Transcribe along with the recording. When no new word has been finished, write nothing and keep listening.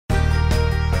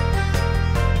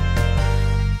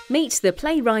Meet the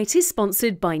Playwright is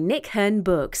sponsored by Nick Hern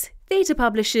Books, theatre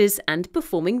publishers and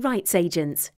performing rights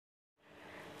agents.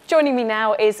 Joining me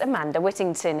now is Amanda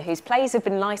Whittington, whose plays have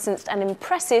been licensed an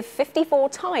impressive 54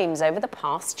 times over the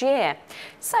past year.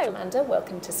 So, Amanda,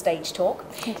 welcome to Stage Talk.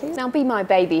 Thank you. Now, Be My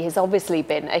Baby has obviously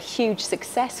been a huge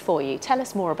success for you. Tell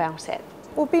us more about it.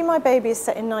 Well, Be My Baby is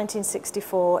set in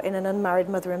 1964 in an unmarried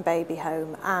mother and baby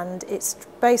home, and it's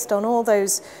based on all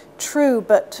those true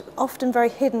but often very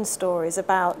hidden stories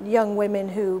about young women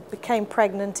who became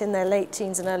pregnant in their late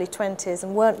teens and early 20s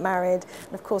and weren't married.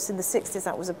 And of course in the 60s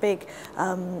that was a big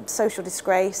social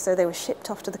disgrace, so they were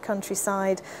shipped off to the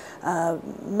countryside,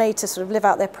 made to sort of live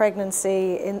out their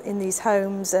pregnancy in these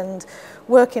homes and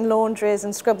work in laundries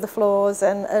and scrub the floors,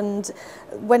 and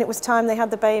when it was time they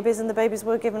had the babies, and the babies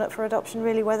were given up for adoption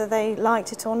really whether they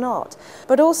liked it or not.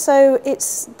 But also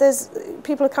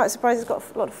people are quite surprised it's got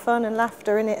a lot of fun and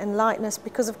laughter in it and lightness,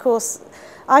 because of course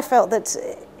I felt that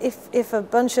if a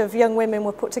bunch of young women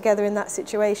were put together in that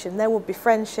situation, there would be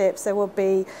friendships, there would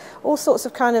be all sorts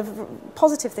of kind of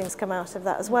positive things come out of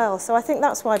that as well. So I think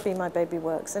that's why Be My Baby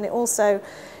works, and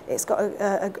it's got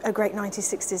a great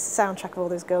 1960s soundtrack of all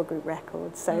those girl group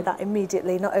records, so that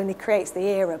immediately not only creates the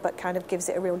era but kind of gives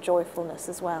it a real joyfulness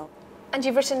as well. And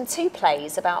you've written two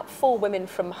plays about four women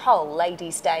from Hull,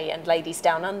 Ladies' Day and Ladies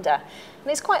Down Under. And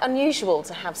it's quite unusual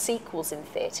to have sequels in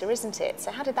theatre, isn't it?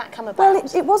 So how did that come about?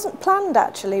 Well, it wasn't planned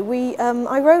actually.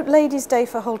 I wrote Ladies' Day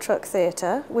for Hull Truck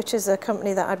Theatre, which is a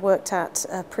company that I'd worked at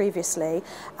previously,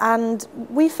 and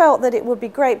we felt that it would be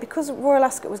great, because Royal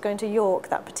Ascot was going to York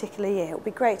that particular year, it would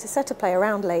be great to set a play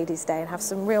around Ladies' Day and have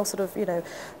some real sort of,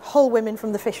 Hull women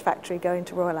from the fish factory going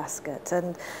to Royal Ascot,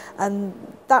 and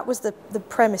that was the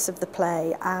premise of the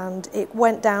play, and it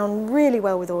went down really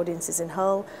well with audiences in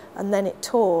Hull, and then it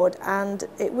toured, and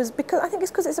it was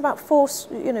because it's about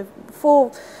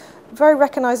four very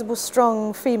recognisable,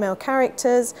 strong female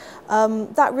characters.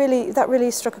 That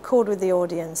really struck a chord with the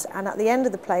audience, and at the end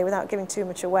of the play, without giving too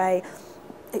much away,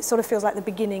 it sort of feels like the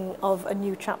beginning of a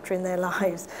new chapter in their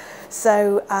lives.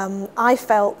 So I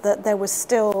felt that there was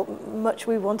still much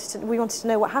we wanted to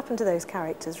know what happened to those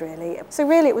characters, really. So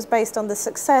really it was based on the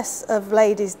success of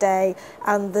Ladies' Day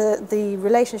and the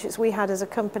relationships we had as a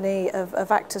company of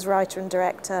actors, writer and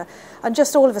director, and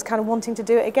just all of us kind of wanting to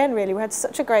do it again, really. We had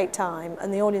such a great time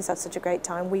and the audience had such a great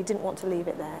time, we didn't want to leave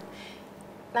it there.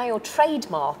 Now, your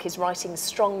trademark is writing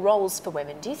strong roles for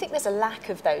women. Do you think there's a lack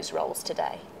of those roles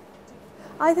today?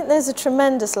 I think there's a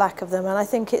tremendous lack of them, and I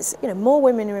think it's, more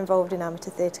women are involved in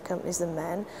amateur theatre companies than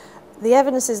men. The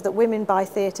evidence is that women buy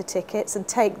theatre tickets and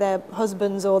take their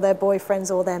husbands or their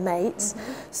boyfriends or their mates.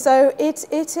 So it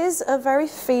is a very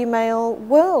female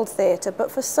world, theatre, but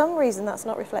for some reason that's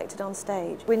not reflected on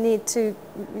stage. We need to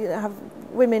have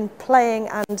women playing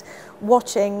and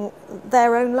watching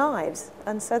their own lives,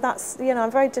 and so that's, I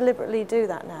very deliberately do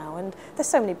that now, and there's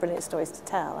so many brilliant stories to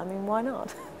tell. I mean, why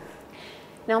not?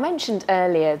 Now, I mentioned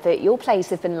earlier that your plays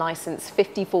have been licensed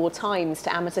 54 times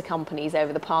to amateur companies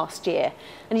over the past year,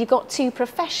 and you've got two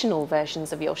professional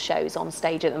versions of your shows on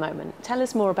stage at the moment. Tell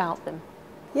us more about them.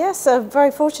 Yes,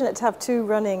 very fortunate to have two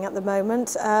running at the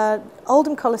moment.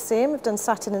 Oldham Coliseum have done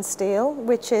Satin and Steel,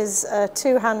 which is a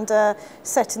two-hander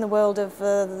set in the world of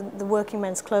the working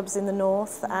men's clubs in the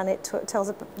north, and it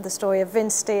tells the story of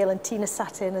Vince Steele and Tina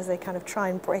Satin as they kind of try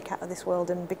and break out of this world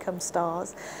and become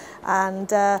stars. And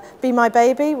Be My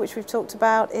Baby, which we've talked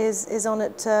about, is on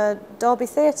at Derby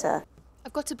Theatre.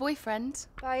 I've got a boyfriend.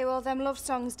 Buy you all them love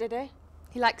songs, did he?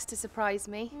 He likes to surprise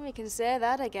me. We can say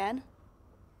that again.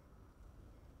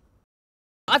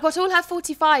 I've got all her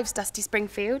 45s, Dusty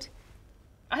Springfield.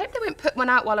 I hope they won't put one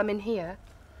out while I'm in here.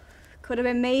 Could have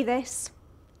been me, this.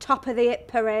 Top of the hit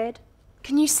parade.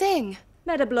 Can you sing?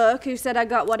 Met a bloke who said I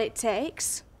got what it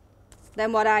takes.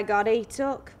 Then what I got, he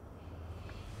took.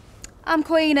 I'm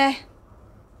Queenie.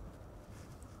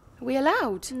 Are we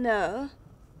allowed? No.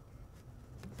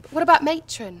 What about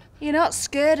Matron? You're not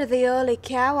scared of the holy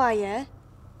cow, are you?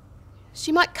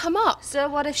 She might come up. So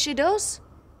what if she does?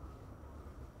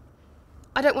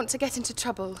 I don't want to get into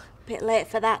trouble. Bit late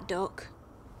for that, duck.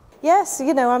 Yes,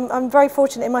 I'm very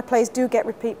fortunate in my plays do get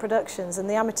repeat productions, and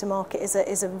the amateur market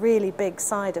is a really big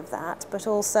side of that, but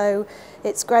also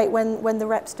it's great when the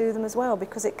reps do them as well,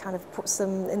 because it kind of puts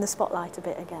them in the spotlight a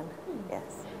bit again. Yes.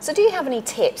 So do you have any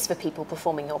tips for people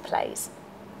performing your plays?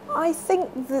 I think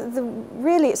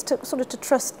really it's sort of to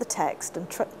trust the text and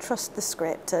trust the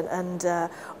script, and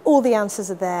all the answers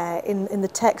are there in the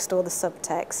text or the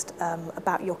subtext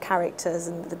about your characters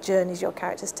and the journeys your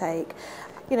characters take.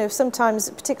 you know, sometimes,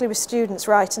 particularly with students,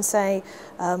 write and say,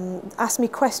 ask me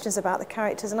questions about the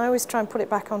characters, and I always try and put it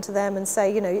back onto them and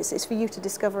say, you know, it's for you to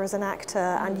discover as an actor,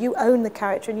 and you own the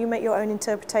character and you make your own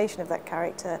interpretation of that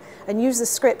character, and use the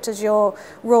script as your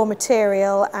raw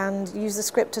material and use the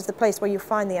script as the place where you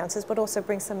find the answers, but also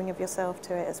bring something of yourself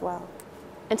to it as well.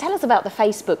 And tell us about the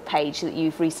Facebook page that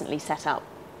you've recently set up.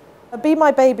 Be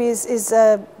My Baby is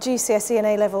a GCSE and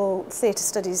A-level theatre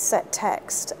studies set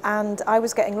text, and I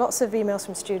was getting lots of emails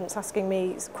from students asking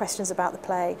me questions about the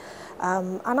play,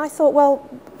 and I thought, well,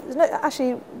 no,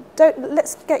 actually,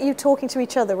 let's get you talking to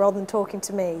each other rather than talking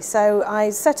to me. So I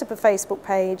set up a Facebook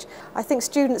page. I think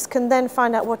students can then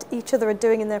find out what each other are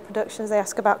doing in their productions. They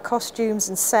ask about costumes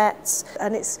and sets,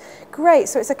 and it's great.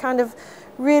 So it's a kind of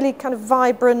really kind of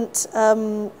vibrant,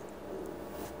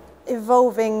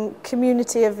 evolving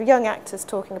community of young actors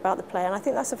talking about the play, and I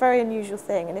think that's a very unusual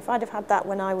thing, and if I'd have had that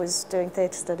when I was doing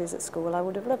theatre studies at school, I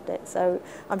would have loved it. So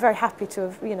I'm very happy to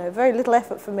have, you know, very little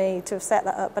effort for me to have set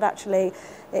that up, but actually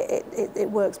it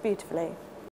works beautifully.